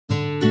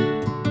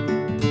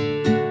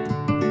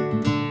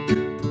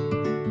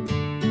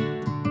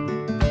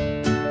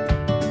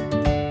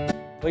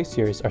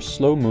Glaciers are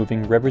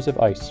slow-moving rivers of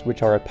ice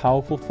which are a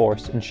powerful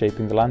force in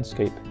shaping the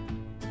landscape.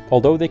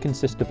 Although they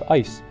consist of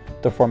ice,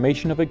 the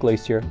formation of a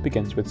glacier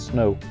begins with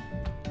snow.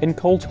 In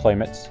cold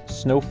climates,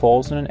 snow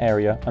falls in an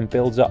area and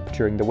builds up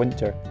during the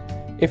winter.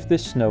 If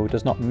this snow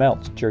does not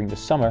melt during the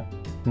summer,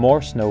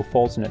 more snow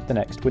falls in it the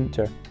next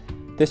winter.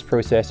 This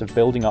process of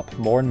building up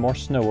more and more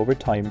snow over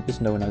time is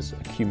known as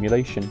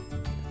accumulation.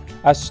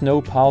 As snow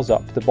piles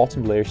up, the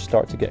bottom layers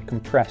start to get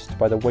compressed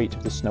by the weight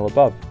of the snow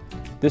above.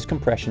 This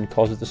compression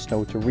causes the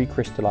snow to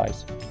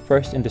recrystallize,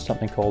 first into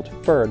something called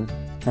firn,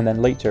 and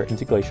then later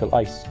into glacial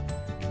ice.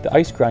 The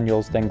ice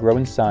granules then grow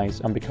in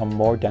size and become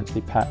more densely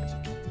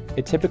packed.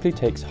 It typically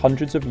takes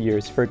hundreds of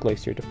years for a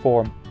glacier to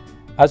form.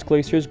 As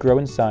glaciers grow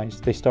in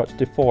size, they start to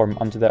deform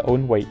under their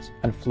own weight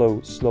and flow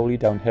slowly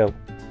downhill.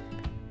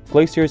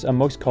 Glaciers are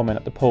most common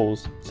at the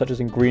poles, such as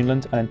in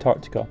Greenland and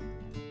Antarctica.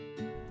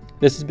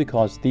 This is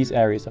because these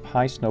areas have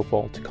high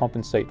snowfall to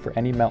compensate for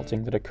any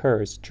melting that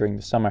occurs during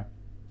the summer.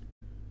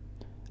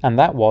 And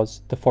that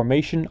was the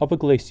formation of a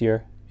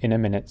glacier in a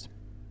minute.